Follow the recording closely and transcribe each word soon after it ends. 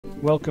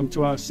Welcome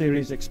to our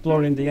series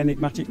exploring the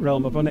enigmatic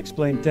realm of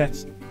unexplained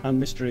deaths and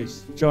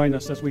mysteries. Join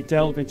us as we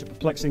delve into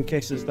perplexing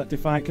cases that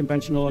defy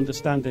conventional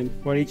understanding,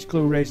 where each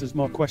clue raises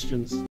more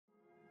questions.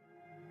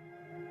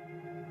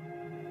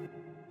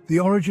 The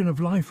origin of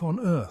life on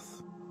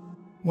Earth,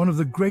 one of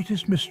the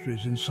greatest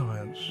mysteries in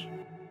science.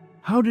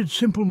 How did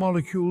simple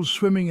molecules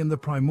swimming in the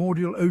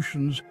primordial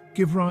oceans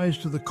give rise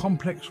to the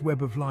complex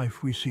web of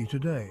life we see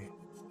today?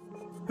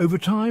 Over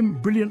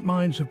time, brilliant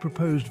minds have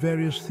proposed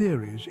various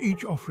theories,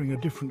 each offering a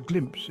different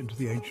glimpse into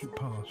the ancient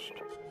past.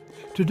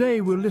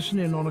 Today, we'll listen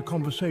in on a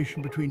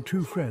conversation between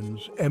two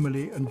friends,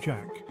 Emily and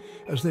Jack,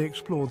 as they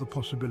explore the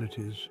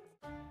possibilities.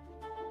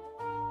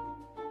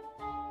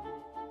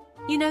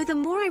 You know, the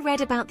more I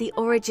read about the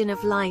origin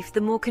of life,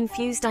 the more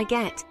confused I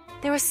get.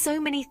 There are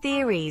so many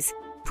theories.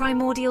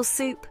 Primordial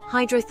soup,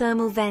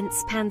 hydrothermal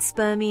vents,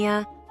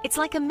 panspermia. It's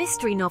like a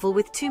mystery novel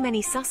with too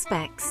many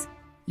suspects.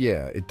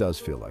 Yeah, it does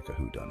feel like a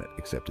whodunit,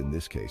 except in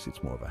this case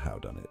it's more of a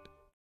howdunit.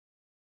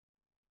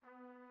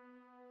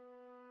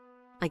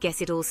 I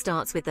guess it all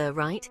starts with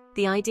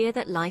the idea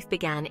that life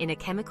began in a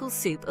chemical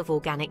soup of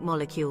organic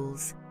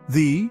molecules.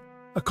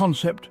 A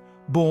concept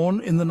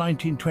born in the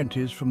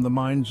 1920s from the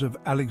minds of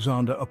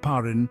Alexander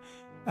Oparin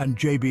and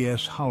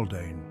J.B.S.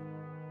 Haldane.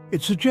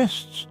 It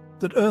suggests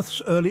that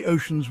Earth's early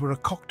oceans were a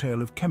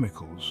cocktail of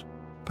chemicals,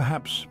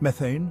 perhaps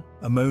methane,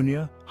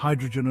 ammonia,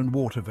 hydrogen and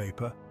water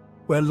vapor,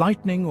 where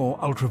lightning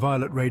or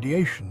ultraviolet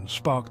radiation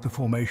sparked the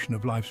formation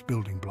of life's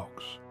building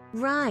blocks.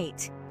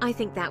 Right. I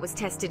think that was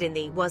tested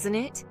in wasn't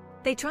it?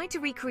 They tried to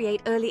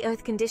recreate early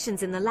Earth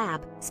conditions in the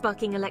lab,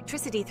 sparking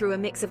electricity through a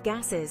mix of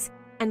gases.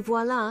 And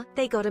voila,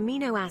 they got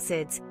amino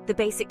acids, the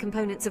basic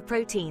components of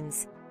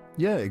proteins.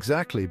 Yeah,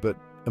 exactly, but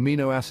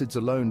amino acids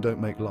alone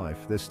don't make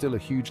life. There's still a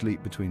huge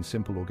leap between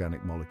simple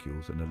organic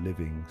molecules and a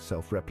living,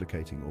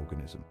 self-replicating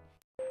organism.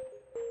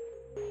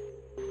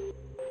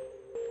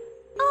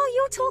 Oh,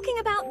 you're talking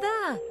about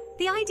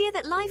the idea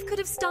that life could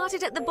have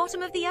started at the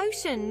bottom of the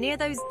ocean, near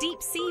those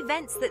deep-sea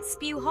vents that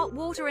spew hot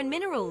water and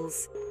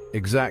minerals.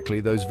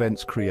 Exactly, those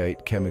vents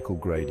create chemical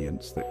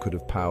gradients that could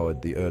have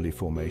powered the early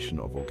formation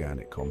of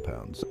organic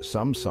compounds.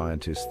 Some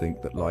scientists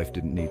think that life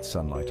didn't need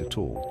sunlight at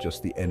all,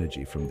 just the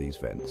energy from these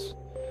vents,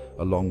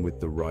 along with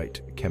the right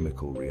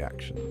chemical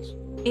reactions.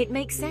 It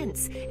makes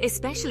sense,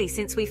 especially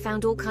since we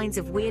found all kinds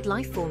of weird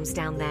life forms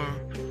down there.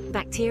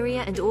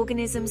 Bacteria and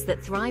organisms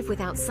that thrive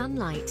without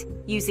sunlight,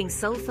 using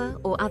sulfur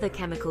or other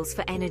chemicals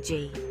for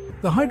energy.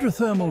 The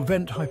hydrothermal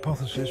vent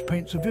hypothesis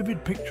paints a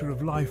vivid picture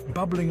of life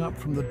bubbling up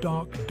from the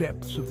dark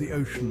depths of the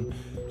ocean,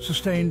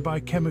 sustained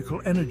by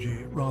chemical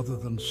energy rather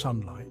than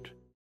sunlight.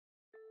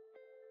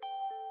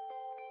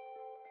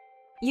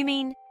 You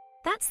mean,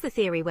 that's the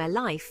theory where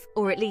life,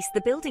 or at least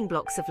the building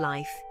blocks of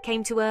life,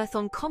 came to Earth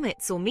on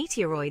comets or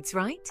meteoroids,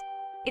 right?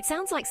 It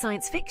sounds like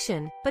science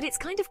fiction, but it's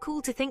kind of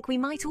cool to think we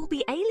might all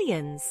be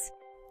aliens.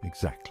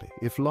 Exactly.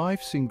 If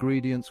life's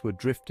ingredients were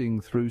drifting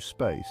through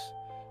space,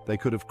 they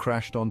could have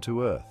crashed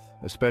onto Earth,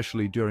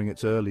 especially during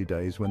its early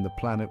days when the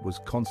planet was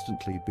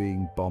constantly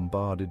being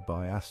bombarded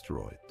by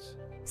asteroids.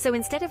 So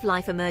instead of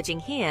life emerging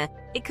here,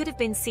 it could have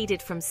been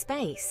seeded from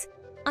space.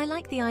 I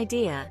like the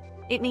idea.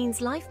 It means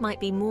life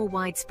might be more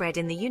widespread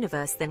in the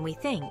universe than we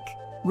think.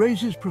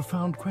 Raises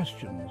profound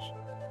questions.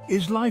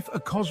 Is life a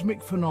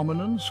cosmic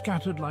phenomenon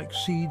scattered like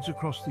seeds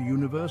across the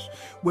universe,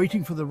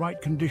 waiting for the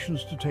right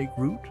conditions to take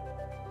root?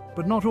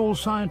 But not all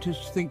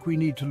scientists think we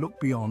need to look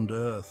beyond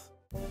Earth.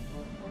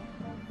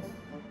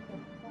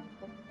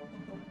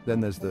 Then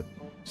there's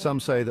some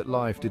say that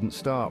life didn't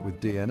start with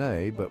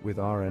DNA, but with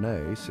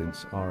RNA,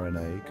 since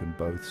RNA can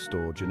both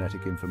store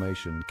genetic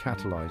information,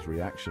 catalyze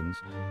reactions,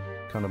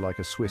 kind of like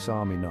a Swiss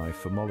Army knife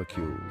for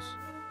molecules.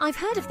 I've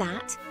heard of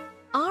that.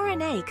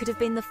 RNA could have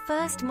been the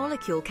first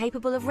molecule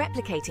capable of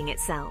replicating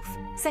itself,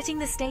 setting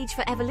the stage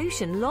for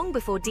evolution long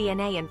before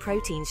DNA and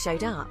proteins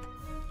showed up.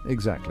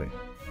 Exactly.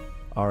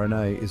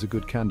 RNA is a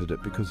good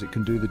candidate because it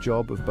can do the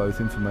job of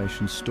both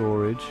information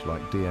storage,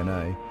 like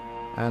DNA,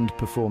 and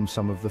perform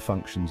some of the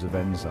functions of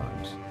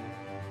enzymes.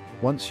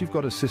 Once you've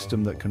got a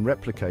system that can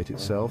replicate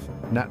itself,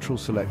 natural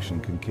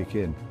selection can kick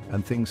in,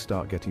 and things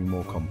start getting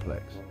more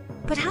complex.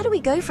 But how do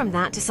we go from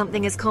that to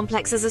something as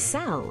complex as a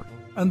cell?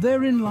 And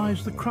therein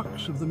lies the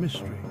crux of the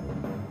mystery.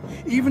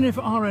 Even if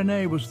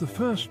RNA was the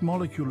first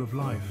molecule of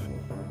life,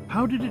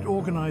 how did it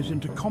organize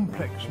into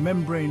complex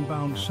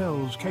membrane-bound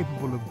cells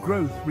capable of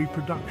growth,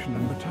 reproduction,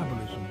 and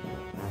metabolism?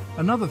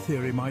 Another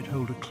theory might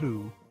hold a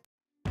clue.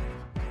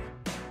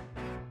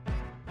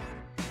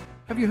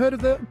 Have you heard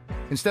of that?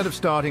 Instead of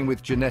starting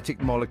with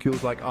genetic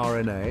molecules like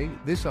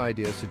RNA, this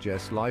idea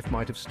suggests life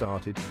might have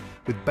started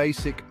with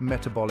basic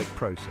metabolic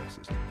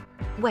processes.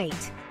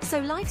 Wait, so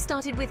life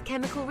started with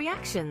chemical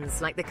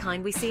reactions, like the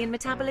kind we see in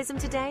metabolism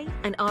today,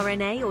 and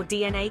RNA or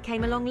DNA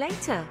came along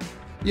later?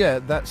 Yeah,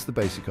 that's the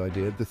basic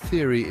idea. The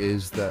theory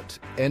is that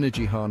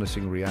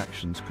energy-harnessing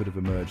reactions could have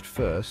emerged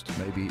first,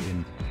 maybe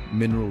in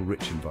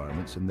mineral-rich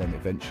environments, and then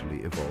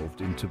eventually evolved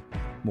into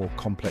more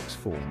complex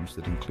forms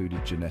that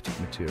included genetic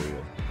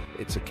material.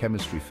 It's a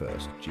chemistry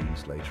first,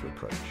 genes later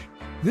approach.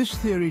 This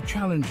theory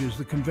challenges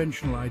the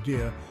conventional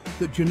idea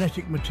that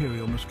genetic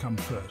material must come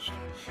first.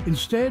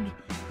 Instead,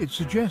 it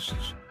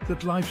suggests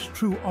that life's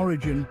true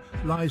origin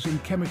lies in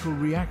chemical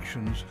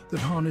reactions that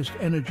harnessed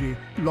energy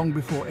long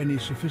before any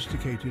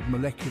sophisticated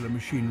molecular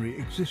machinery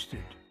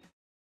existed.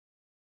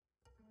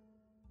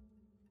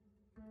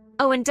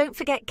 Oh, and don't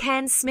forget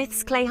Cairn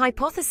Smith's clay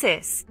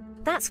hypothesis.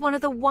 That's one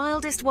of the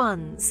wildest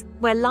ones,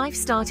 where life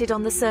started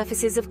on the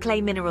surfaces of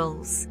clay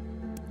minerals.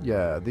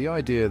 Yeah, the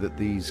idea that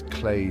these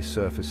clay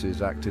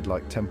surfaces acted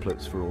like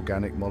templates for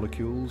organic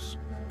molecules,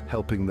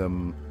 helping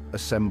them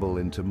assemble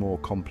into more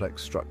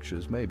complex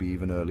structures, maybe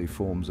even early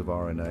forms of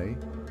RNA.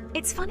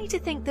 It's funny to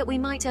think that we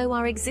might owe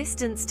our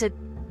existence to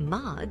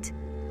mud,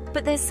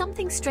 but there's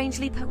something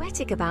strangely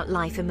poetic about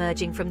life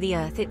emerging from the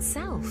Earth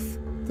itself.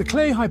 The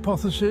clay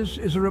hypothesis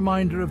is a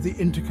reminder of the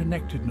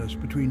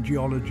interconnectedness between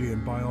geology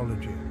and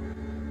biology.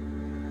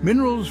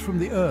 Minerals from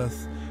the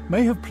Earth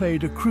may have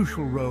played a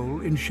crucial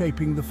role in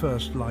shaping the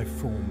first life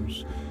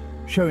forms,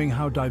 showing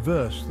how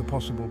diverse the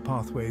possible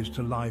pathways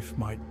to life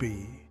might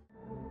be.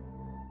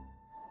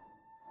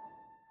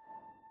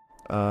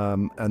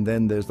 And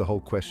then there's the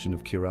whole question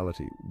of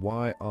chirality.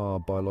 Why are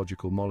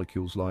biological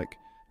molecules like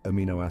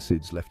amino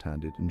acids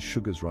left-handed and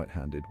sugars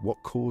right-handed?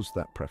 What caused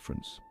that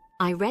preference?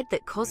 I read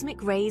that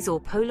cosmic rays or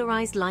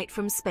polarized light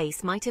from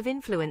space might have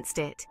influenced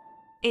it.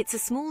 It's a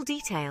small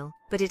detail,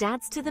 but it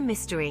adds to the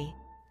mystery.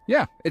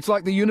 Yeah, it's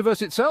like the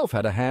universe itself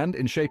had a hand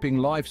in shaping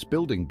life's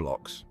building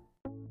blocks.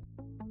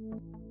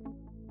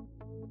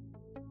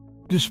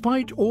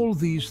 Despite all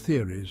these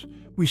theories,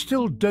 we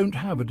still don't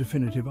have a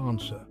definitive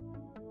answer.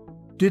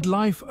 Did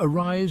life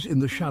arise in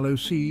the shallow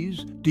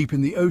seas, deep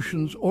in the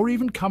oceans, or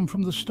even come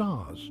from the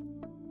stars?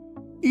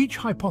 Each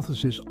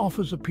hypothesis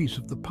offers a piece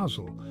of the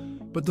puzzle,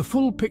 but the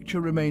full picture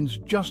remains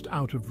just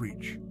out of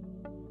reach.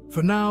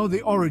 For now,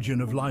 the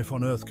origin of life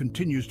on Earth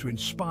continues to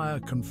inspire,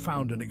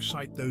 confound, and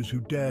excite those who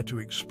dare to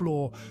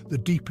explore the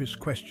deepest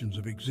questions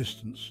of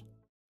existence.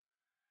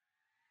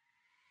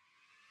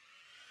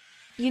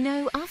 You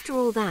know, after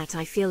all that,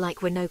 I feel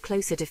like we're no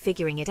closer to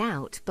figuring it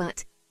out,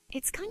 but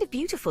it's kind of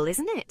beautiful,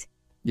 isn't it?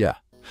 Yeah,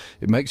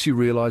 it makes you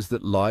realize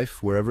that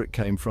life, wherever it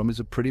came from, is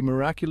a pretty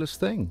miraculous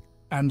thing.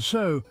 And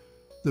so,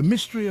 the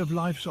mystery of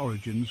life's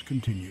origins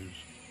continues.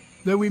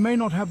 Though we may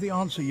not have the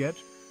answer yet,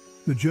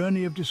 the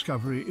journey of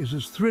discovery is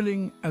as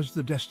thrilling as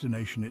the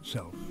destination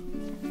itself.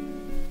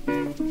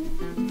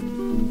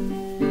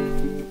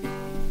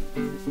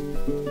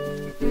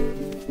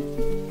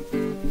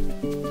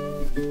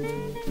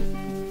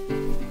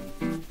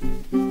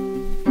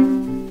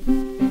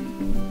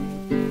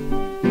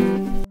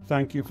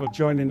 Thank you for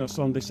joining us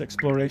on this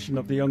exploration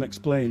of the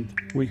unexplained.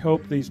 We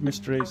hope these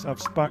mysteries have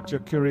sparked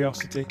your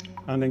curiosity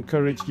and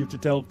encouraged you to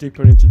delve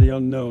deeper into the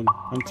unknown.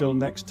 Until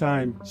next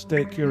time,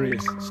 stay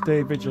curious,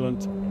 stay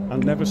vigilant,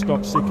 and never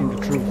stop seeking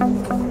the truth.